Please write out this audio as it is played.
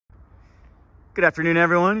Good afternoon,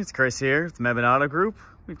 everyone. It's Chris here with Michelin Auto Group.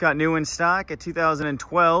 We've got new in stock, a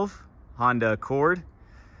 2012 Honda Accord.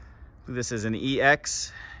 This is an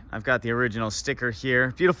EX. I've got the original sticker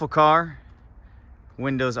here. Beautiful car.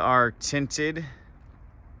 Windows are tinted.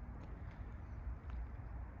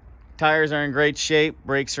 Tires are in great shape.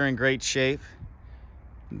 Brakes are in great shape.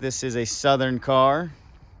 This is a Southern car.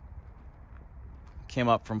 Came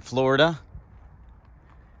up from Florida.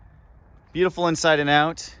 Beautiful inside and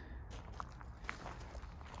out.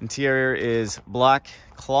 Interior is black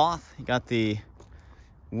cloth. You got the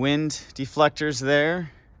wind deflectors there.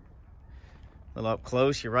 A little up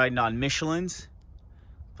close. You're riding on Michelins.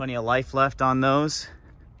 Plenty of life left on those.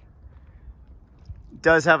 It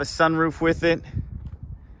does have a sunroof with it.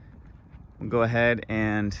 We'll go ahead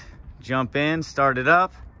and jump in, start it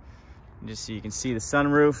up, and just so you can see the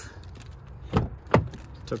sunroof.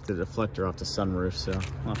 Took the deflector off the sunroof, so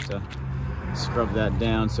I'll have to scrub that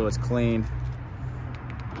down so it's clean.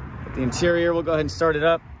 The interior, we'll go ahead and start it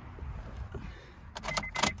up.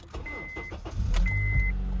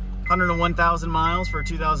 101,000 miles for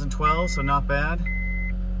 2012, so not bad.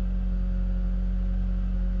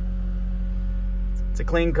 It's a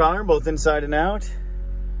clean car, both inside and out.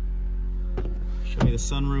 Show you the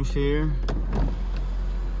sunroof here.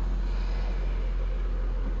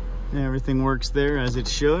 Yeah, everything works there as it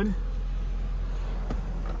should.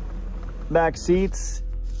 Back seats,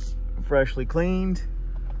 freshly cleaned.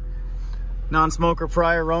 Non-smoker,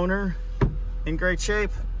 prior owner, in great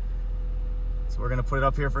shape. So we're gonna put it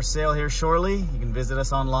up here for sale here shortly. You can visit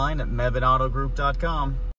us online at mebanautogroup.com.